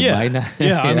long. You might not.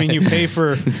 I mean, you pay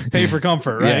for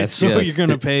comfort, right? Yes, you're going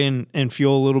to pay and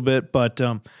fuel a little bit, but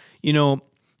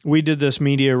we did this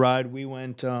media ride. We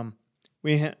went,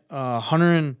 we had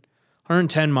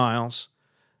 110 miles,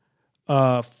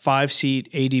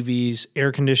 5-seat ADVs,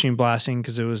 air conditioning blasting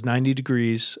because it was 90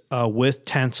 degrees, with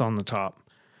tents on the top.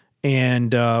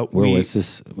 And where was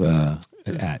this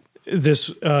at? This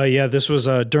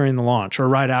was during the launch or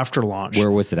right after launch. Where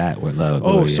was it at?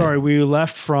 Sorry. We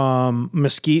left from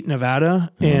Mesquite,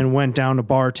 Nevada, and went down to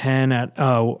Bar 10 at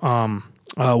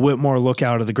Whitmore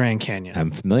Lookout of the Grand Canyon.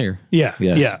 I'm familiar. Yeah.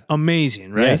 Yes. Yeah.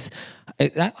 Amazing, right?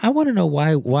 Yes. I want to know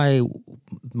why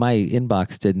my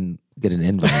inbox didn't get an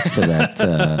invite to that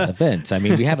event. I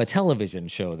mean, we have a television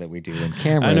show that we do and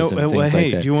cameras. I know. And things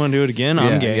like that. Do you want to do it again?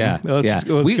 I'm game. Yeah. Let's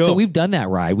go. So we've done that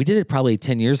ride. We did it probably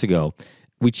 10 years ago.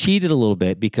 We cheated a little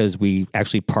bit because we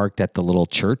actually parked at the little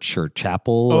church or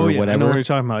chapel or whatever. I know what you're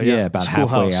talking about. Yeah, about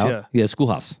halfway out. Yeah,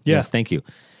 schoolhouse. Yeah. Yes, thank you.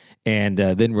 And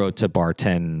then rode to Bar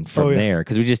 10 from there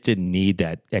because we just didn't need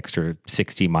that extra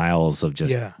 60 miles of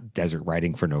just desert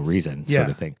riding for no reason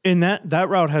sort of thing. And that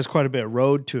route has quite a bit of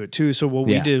road to it too. So what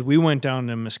we did, we went down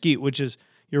to Mesquite, which is,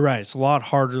 you're right, it's a lot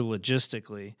harder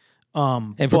logistically.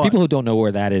 And for people who don't know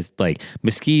where that is, like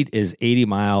Mesquite is 80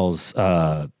 miles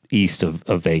east of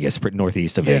Vegas,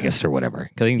 northeast of Vegas or whatever.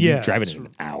 Because you can drive it in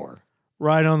an hour.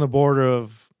 Right on the border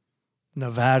of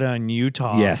Nevada and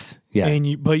Utah. Yes.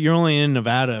 Yeah. But you're only in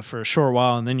Nevada for a short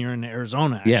while, and then you're in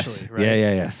Arizona. Actually, yes.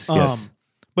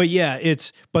 Right?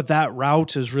 Yes. But that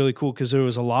route is really cool because there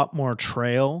was a lot more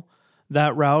trail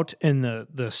that route, and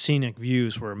the scenic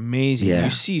views were amazing. Yeah. You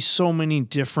see so many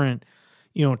different,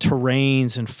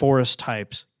 terrains and forest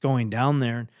types going down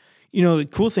there. The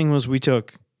cool thing was we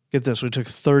took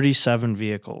 37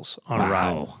 vehicles on a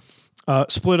ride,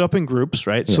 split up in groups,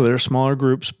 right? Yeah. So they're smaller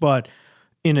groups, but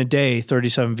in a day,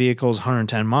 37 vehicles,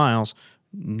 110 miles,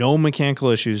 no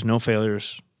mechanical issues, no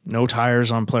failures, no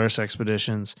tires on Polaris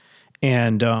Xpeditions,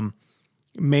 and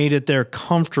made it there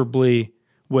comfortably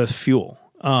with fuel.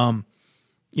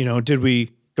 Did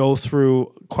we go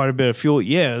through quite a bit of fuel.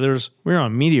 Yeah, we were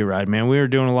on a media ride, man. We were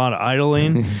doing a lot of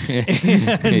idling,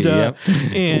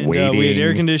 and we had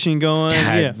air conditioning going.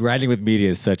 God, riding with media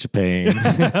is such a pain.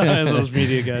 Those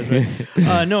media guys.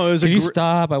 Right? No, it was. Can you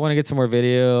stop? I want to get some more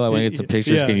video. I want to get some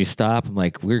pictures. Yeah. Can you stop? I'm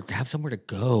like, we have somewhere to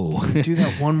go. Do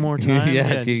that one more time.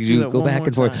 Yes, you go back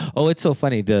and forth. Oh, it's so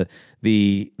funny. The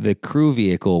crew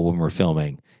vehicle when we're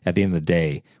filming at the end of the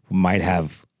day might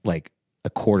have like a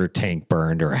quarter tank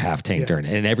burned or a half tank burned,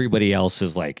 and everybody else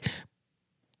is like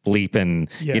bleeping.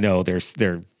 You know,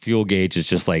 their fuel gauge is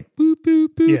just like boop boop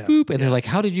boop boop, and they're like,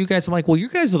 "How did you guys?" I'm like, "Well, you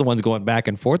guys are the ones going back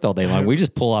and forth all day long. We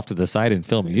just pull off to the side and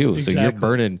film you, so you're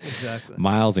burning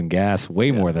miles in gas way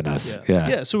more than us."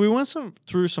 Yeah. So we went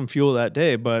through some fuel that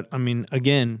day, but I mean,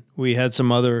 again, we had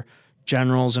some other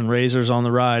Generals and Razors on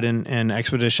the ride, and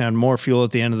Xpedition had more fuel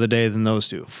at the end of the day than those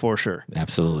do, for sure.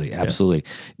 Absolutely.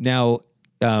 Now,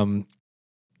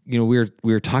 you know,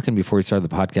 we were talking before we started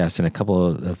the podcast, and a couple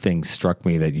of things struck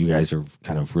me that you guys are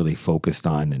kind of really focused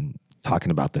on, and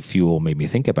talking about the fuel made me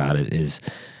think about it. Did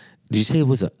you say it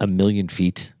was a million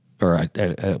feet, or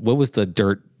what was the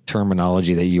dirt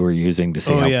terminology that you were using to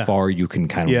say how far you can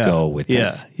kind of go with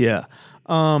this? Yeah,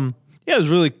 it was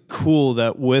really cool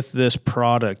that with this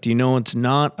product, you know, it's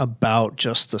not about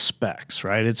just the specs,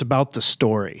 right? It's about the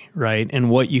story, right? And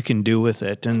what you can do with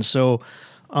it. And so,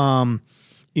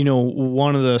 you know,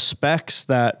 one of the specs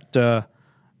that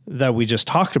we just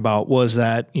talked about was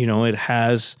that, you know, it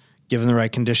has, given the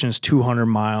right conditions, 200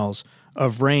 miles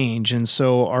of range. And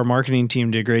so our marketing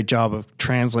team did a great job of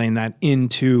translating that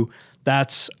into,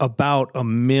 that's about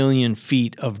 1 million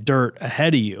feet of dirt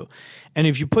ahead of you. And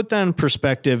if you put that in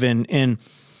perspective, and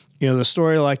you know, the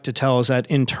story I like to tell is that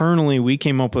internally we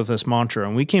came up with this mantra,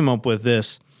 and we came up with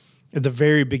this at the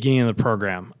very beginning of the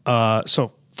program.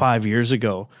 So 5 years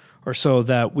ago or so,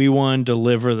 that we want to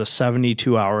deliver the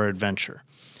 72-hour adventure.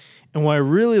 And what I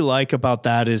really like about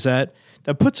that is that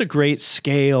puts a great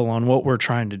scale on what we're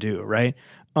trying to do, right?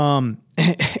 And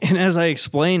as I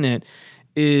explain it,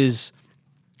 is,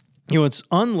 you know, it's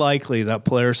unlikely that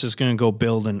Polaris is going to go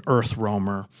build an Earth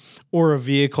roamer or a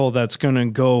vehicle that's going to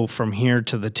go from here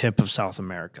to the tip of South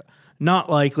America. Not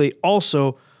likely.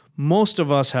 Also, most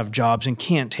of us have jobs and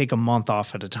can't take a month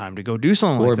off at a time to go do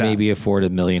something like that. Or maybe afford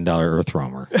 $1 million Earth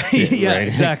roamer. Yeah, right?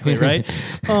 Exactly, right?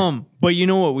 But you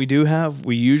know what we do have?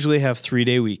 We usually have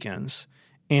 3-day weekends.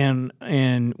 And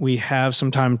we have some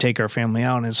time to take our family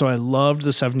out. And so I loved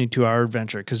the 72-hour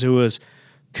adventure because it was,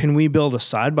 can we build a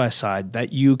side-by-side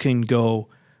that you can go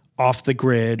off the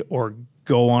grid or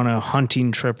go on a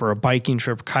hunting trip or a biking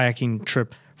trip, kayaking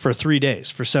trip for 3 days,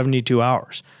 for 72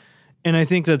 hours. And I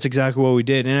think that's exactly what we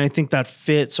did. And I think that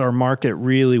fits our market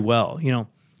really well. You know,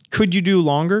 could you do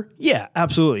longer? Yeah,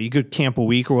 absolutely. You could camp a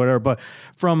week or whatever. But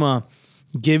from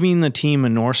giving the team a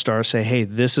North Star, say, hey,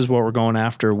 this is what we're going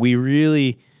after, we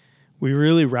really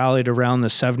rallied around the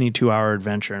 72-hour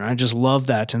adventure. And I just love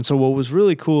that. And so what was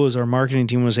really cool is our marketing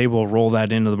team was able to roll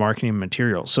that into the marketing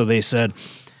material. So they said,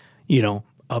 you know,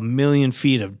 1 million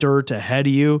feet of dirt ahead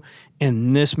of you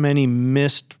and this many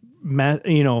missed,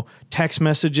 you know, text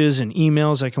messages and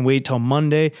emails that can wait till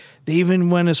Monday. They even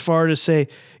went as far to say,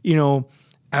 you know,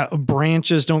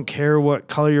 branches don't care what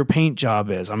color your paint job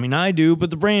is. I mean, I do, but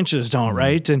the branches don't,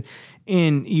 right?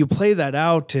 And you play that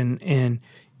out and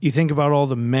you think about all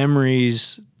the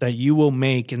memories that you will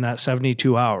make in that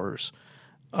 72 hours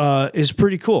is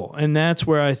pretty cool. And that's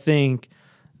where I think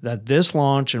that this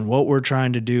launch and what we're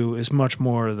trying to do is much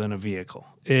more than a vehicle.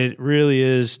 It really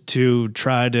is to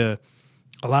try to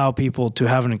allow people to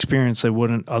have an experience they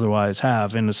wouldn't otherwise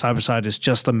have. And the side-by-side is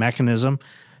just the mechanism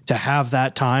to have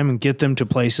that time and get them to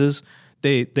places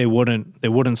they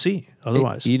wouldn't see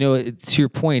otherwise. You know, to your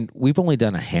point, we've only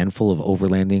done a handful of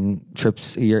overlanding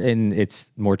trips a year, and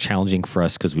it's more challenging for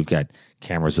us because we've got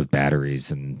cameras with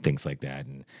batteries and things like that.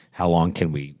 And how long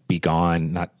can we be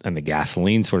gone, not on the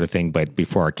gasoline sort of thing, but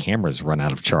before our cameras run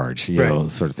out of charge, you know,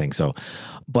 sort of thing. So,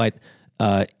 but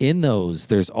in those,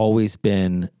 there's always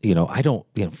been,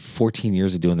 14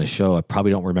 years of doing the show, I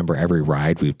probably don't remember every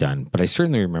ride we've done, but I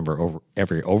certainly remember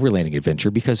every overlanding adventure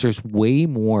because there's way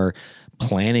more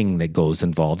planning that goes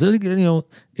involved.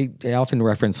 I often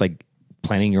reference like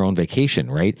planning your own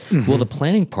vacation, right? Mm-hmm. Well, the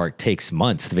planning part takes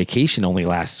months. The vacation only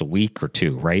lasts a week or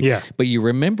two, right? Yeah. But you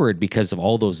remember it because of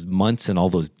all those months and all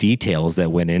those details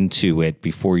that went into it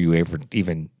before you ever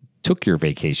even took your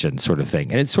vacation, sort of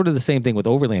thing. And it's sort of the same thing with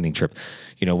overlanding trip.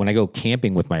 You know, when I go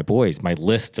camping with my boys, my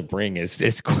list to bring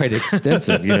is quite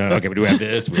extensive. Okay, do we have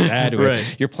this? Do we have that?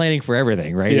 Right. You're planning for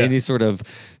everything, right? Yeah. Any sort of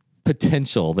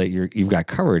potential that you've got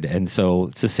covered. And so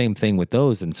it's the same thing with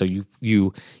those. And so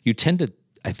you tend to,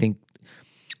 I think,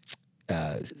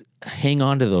 hang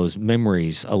on to those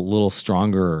memories a little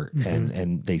stronger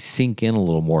and they sink in a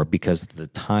little more because of the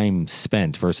time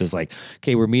spent versus like,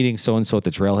 okay, we're meeting so-and-so at the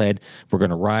trailhead. We're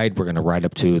going to ride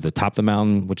up to the top of the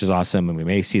mountain, which is awesome. And we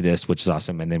may see this, which is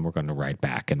awesome. And then we're going to ride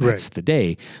back. And that's the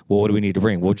day. Well, what do we need to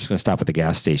bring? We're just going to stop at the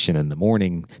gas station in the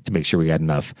morning to make sure we got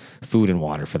enough food and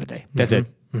water for the day. That's it.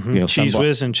 You know, Cheese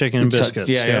whiz and chicken and biscuits.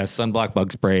 Yeah. Sunblock,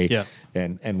 bug spray,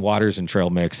 and waters and trail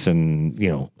mix, and you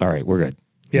know, all right, we're good.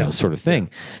 You know, sort of thing.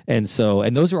 And so,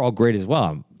 and those are all great as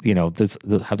well. You know, they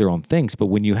have their own things, but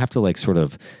when you have to like sort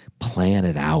of plan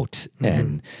it out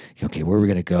and okay, where are we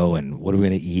going to go and what are we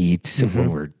going to eat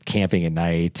when we're camping at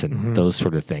night and those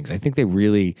sort of things, I think they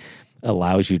really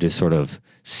allows you to sort of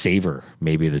savor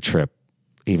maybe the trip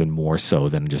even more so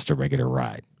than just a regular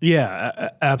ride. Yeah,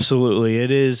 absolutely.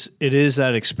 It is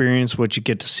that experience, what you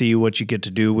get to see, what you get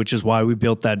to do, which is why we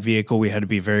built that vehicle. We had to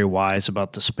be very wise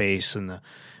about the space and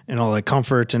all the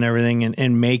comfort and everything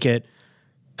and make it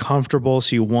comfortable.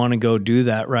 So you want to go do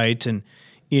that. Right. And,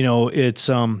 you know, it's,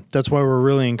 that's why we're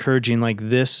really encouraging, like,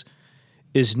 this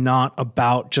is not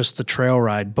about just the trail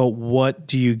ride, but what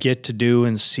do you get to do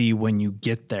and see when you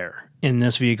get there? And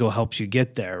this vehicle helps you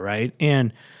get there. Right.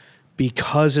 And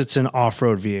because it's an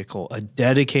off-road vehicle, a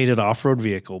dedicated off-road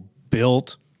vehicle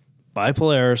built by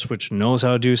Polaris, which knows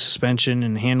how to do suspension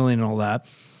and handling and all that.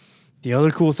 The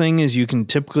other cool thing is you can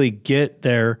typically get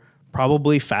there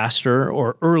probably faster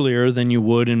or earlier than you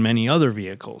would in many other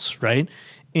vehicles, right?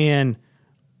 And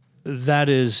that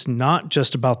is not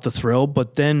just about the thrill,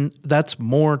 but then that's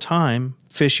more time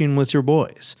fishing with your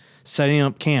boys, setting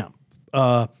up camp,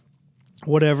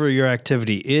 whatever your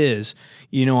activity is.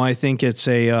 You know, I think it's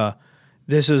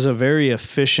this is a very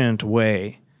efficient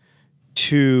way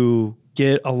to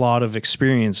get a lot of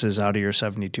experiences out of your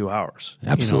 72 hours.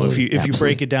 Absolutely. You know, if you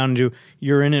break it down into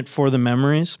you're in it for the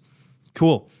memories,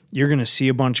 cool. You're going to see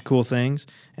a bunch of cool things.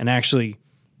 And actually,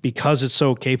 because it's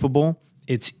so capable,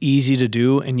 it's easy to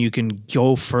do and you can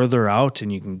go further out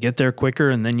and you can get there quicker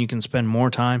and then you can spend more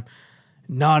time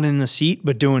not in the seat,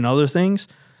 but doing other things.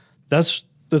 That's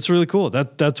really cool.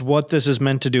 That's what this is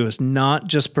meant to do, is not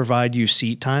just provide you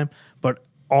seat time, but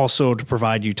also to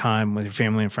provide you time with your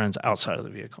family and friends outside of the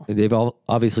vehicle. They've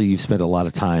obviously you've spent a lot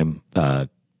of time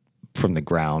from the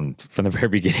ground, from the very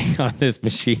beginning on this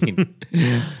machine.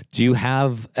 Do you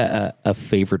have a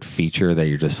favorite feature that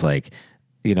you're just like,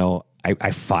 you know,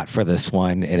 I fought for this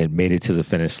one and it made it to the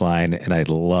finish line and I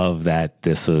love that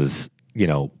this is, you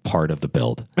know, part of the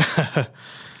build?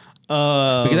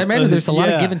 Because I imagine there's a lot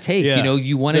of give and take. You know,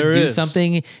 you want to do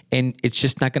something and it's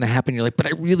just not going to happen. You're like,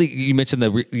 but you mentioned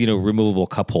the removable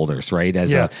cup holders, right?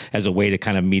 As a way to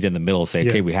kind of meet in the middle, say,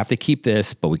 okay, we have to keep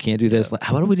this, but we can't do this.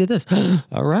 How about we do this?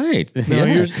 All right. No,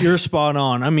 you're spot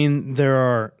on. I mean,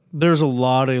 there's a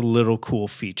lot of little cool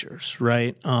features,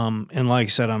 right? And like I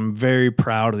said, I'm very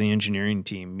proud of the engineering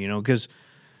team, you know, because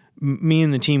me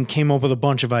and the team came up with a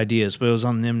bunch of ideas, but it was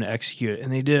on them to execute it,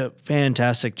 and they did a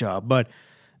fantastic job. But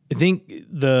I think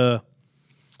the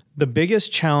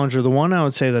biggest challenge, or the one I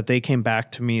would say that they came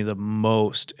back to me the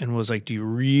most and was like, do you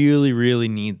really, really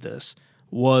need this,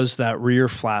 was that rear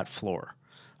flat floor.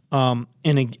 And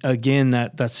again,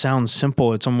 that sounds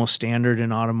simple. It's almost standard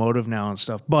in automotive now and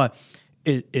stuff, but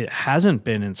it hasn't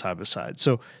been in side-by-side.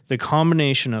 So the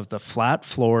combination of the flat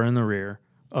floor in the rear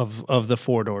of the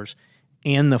four doors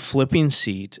and the flipping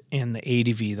seat and the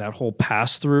ADV, that whole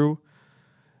pass-through,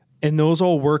 and those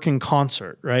all work in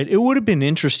concert, right? It would have been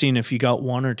interesting if you got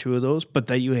one or two of those, but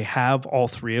that you have all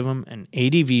three of them, an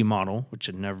ADV model, which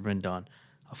had never been done,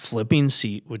 a flipping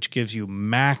seat, which gives you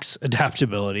max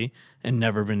adaptability and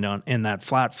never been done, and that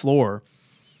flat floor.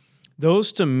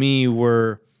 Those to me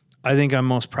were, I think I'm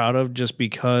most proud of, just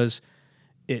because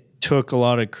it took a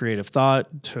lot of creative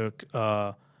thought, took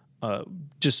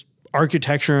just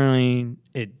architecturally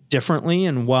it differently,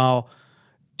 and while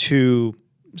to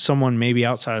someone maybe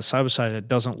outside of side-by-side that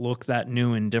doesn't look that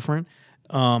new and different,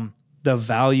 the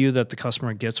value that the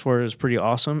customer gets for it is pretty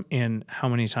awesome. And how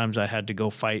many times I had to go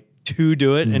fight to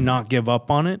do it and not give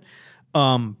up on it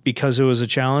because it was a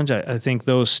challenge. I think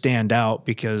those stand out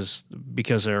because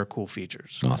they're cool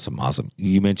features. Awesome.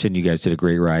 You mentioned you guys did a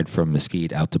great ride from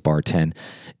Mesquite out to Bar 10.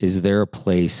 Is there a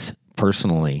place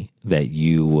personally that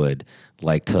you would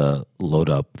like to load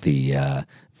up the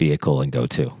vehicle and go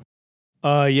to?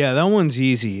 Yeah, that one's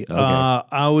easy. Okay.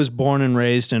 I was born and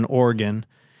raised in Oregon,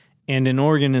 and in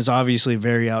Oregon is obviously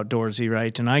very outdoorsy,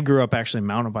 right? And I grew up actually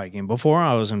mountain biking. Before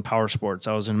I was in power sports,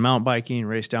 I was in mountain biking,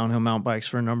 raced downhill mountain bikes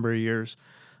for a number of years.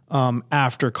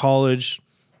 After college,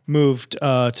 moved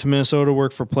to Minnesota,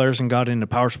 worked for Polaris, and got into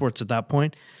power sports at that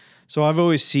point. So I've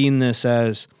always seen this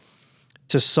as,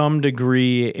 to some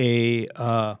degree,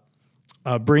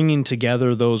 bringing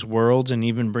together those worlds and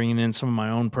even bringing in some of my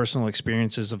own personal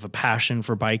experiences of a passion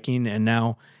for biking and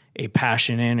now a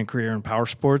passion and a career in power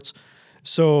sports.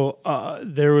 So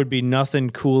there would be nothing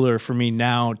cooler for me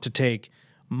now to take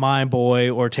my boy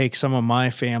or take some of my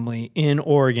family in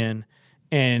Oregon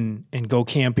and go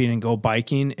camping and go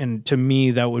biking. And to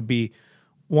me, that would be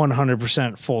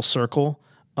 100% full circle,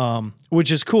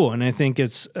 which is cool. And I think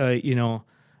it's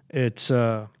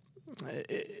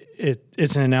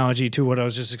it's an analogy to what I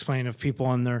was just explaining of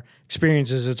people and their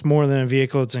experiences. It's more than a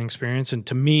vehicle, it's an experience. And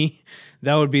to me,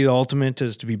 that would be the ultimate,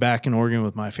 is to be back in Oregon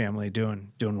with my family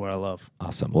doing what I love.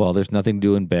 Awesome. Well, there's nothing to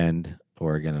do in Bend,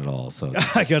 Oregon at all. So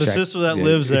I got a sister that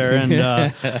lives there. And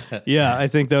yeah, I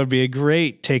think that would be a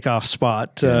great takeoff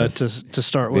spot to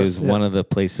start with. It was one of the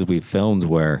places we filmed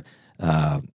where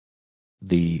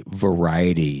the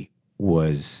variety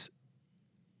was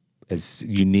as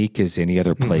unique as any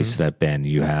other place that I've been.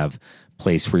 You have a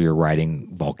place where you're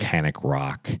riding volcanic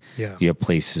rock. Yeah. You have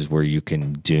places where you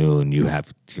can dune. You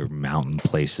have your mountain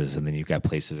places, and then you've got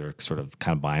places that are sort of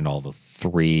combine all the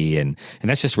three, and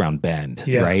that's just around Bend,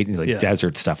 right? Like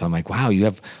desert stuff. I'm like, wow, you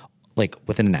have like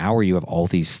within an hour, you have all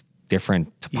these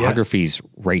different topographies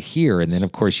right here. And then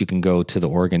of course you can go to the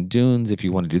Oregon dunes if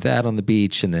you want to do that on the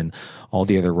beach, and then all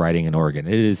the other riding in Oregon.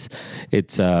 It's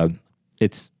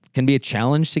can be a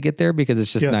challenge to get there because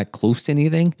it's just not close to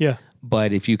anything. Yeah.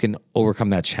 But if you can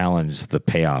overcome that challenge, the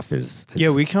payoff is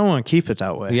we kind of want to keep it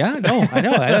that way. Yeah, no, I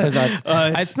know.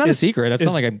 It's not a secret. It's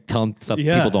not like I'm telling stuff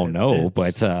people don't know,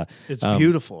 but it's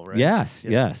beautiful, right?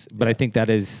 Yes. But I think that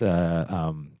is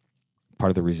part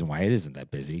of the reason why it isn't that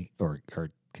busy or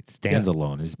it stands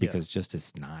alone is because just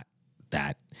it's not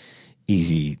that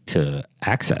easy to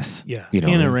access. Yeah. You know,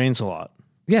 and it rains a lot.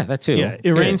 Yeah, that too. Yeah,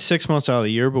 it rains 6 months out of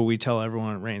the year, but we tell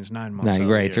everyone it rains 9 months out of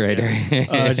the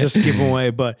year. Right. Just to give them away.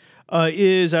 But it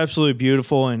is absolutely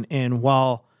beautiful. And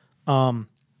while,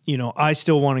 I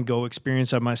still want to go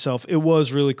experience that myself, it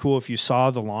was really cool if you saw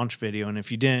the launch video. And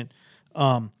if you didn't,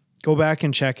 go back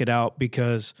and check it out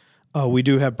because we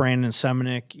do have Brandon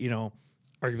Semenick,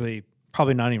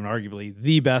 probably not even arguably,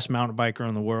 the best mountain biker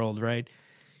in the world, right?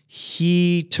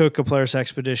 He took a Polaris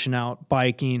Xpedition out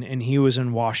biking, and he was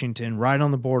in Washington, right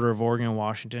on the border of Oregon and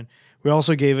Washington. We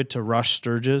also gave it to Rush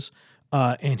Sturgis,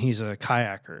 and he's a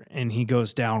kayaker, and he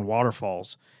goes down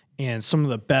waterfalls. And some of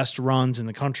the best runs in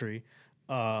the country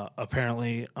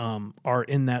apparently are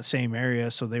in that same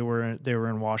area. So they were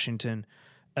in Washington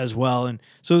as well. And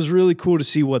so it was really cool to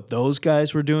see what those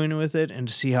guys were doing with it and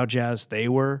to see how jazzed they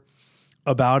were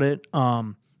about it.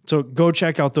 So go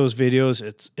check out those videos.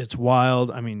 It's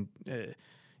wild. I mean,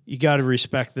 you got to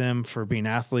respect them for being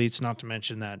athletes, not to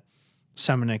mention that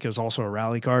Semenick is also a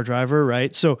rally car driver,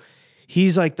 right? So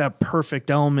he's like that perfect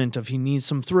element of he needs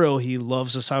some thrill. He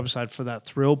loves the side-by-side for that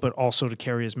thrill, but also to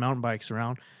carry his mountain bikes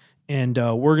around. And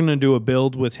we're going to do a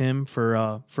build with him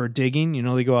for digging.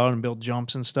 They go out and build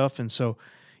jumps and stuff. And so,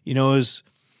 as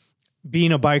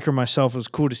being a biker myself, it was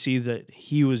cool to see that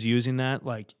he was using that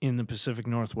like in the Pacific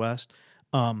Northwest.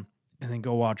 And then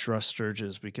go watch Russ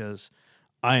Sturgis because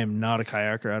I am not a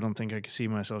kayaker. I don't think I could see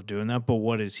myself doing that. But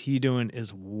what is he doing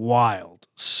is wild.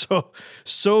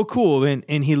 So cool.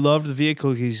 And he loved the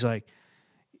vehicle. He's like,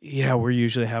 yeah, we're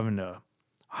usually having to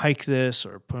hike this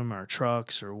or put them in our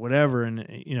trucks or whatever. And,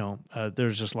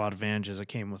 there's just a lot of advantages that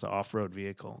came with the off-road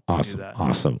vehicle.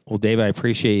 Awesome. Well, Dave, I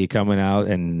appreciate you coming out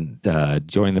and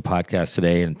joining the podcast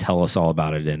today and tell us all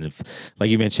about it. And if, like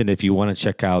you mentioned, if you want to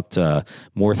check out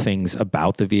more things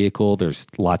about the vehicle, there's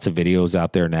lots of videos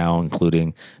out there now,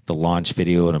 including the launch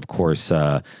video. And of course,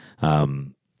 I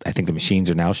think the machines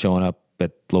are now showing up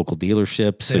at local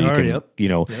dealerships, so you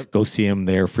can, go see them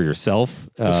there for yourself.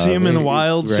 See them in the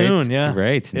wild soon,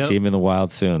 right, and see them in the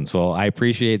wild soon. So I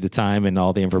appreciate the time and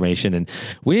all the information, and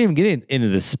we didn't even get into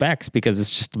the specs because it's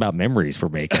just about memories we're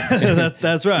making.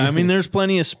 That's right. I mean, there's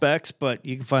plenty of specs, but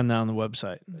you can find that on the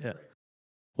website. Yeah.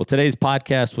 Well, today's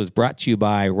podcast was brought to you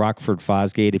by Rockford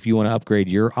Fosgate. If you want to upgrade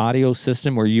your audio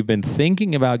system or you've been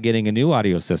thinking about getting a new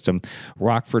audio system,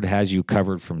 Rockford has you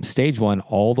covered from stage 1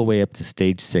 all the way up to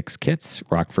stage 6 kits.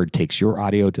 Rockford takes your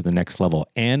audio to the next level.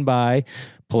 And by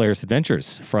Polaris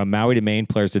Adventures. From Maui to Maine,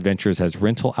 Polaris Adventures has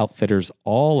rental outfitters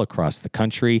all across the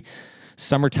country.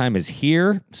 Summertime is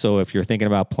here, so if you're thinking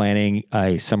about planning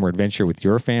a summer adventure with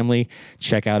your family,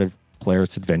 check out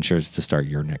Polaris Adventures to start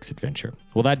your next adventure.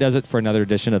 Well, that does it for another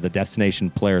edition of the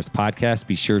Destination Polaris podcast.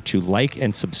 Be sure to like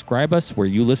and subscribe us where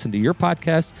you listen to your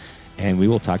podcast, and we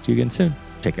will talk to you again soon.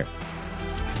 Take care.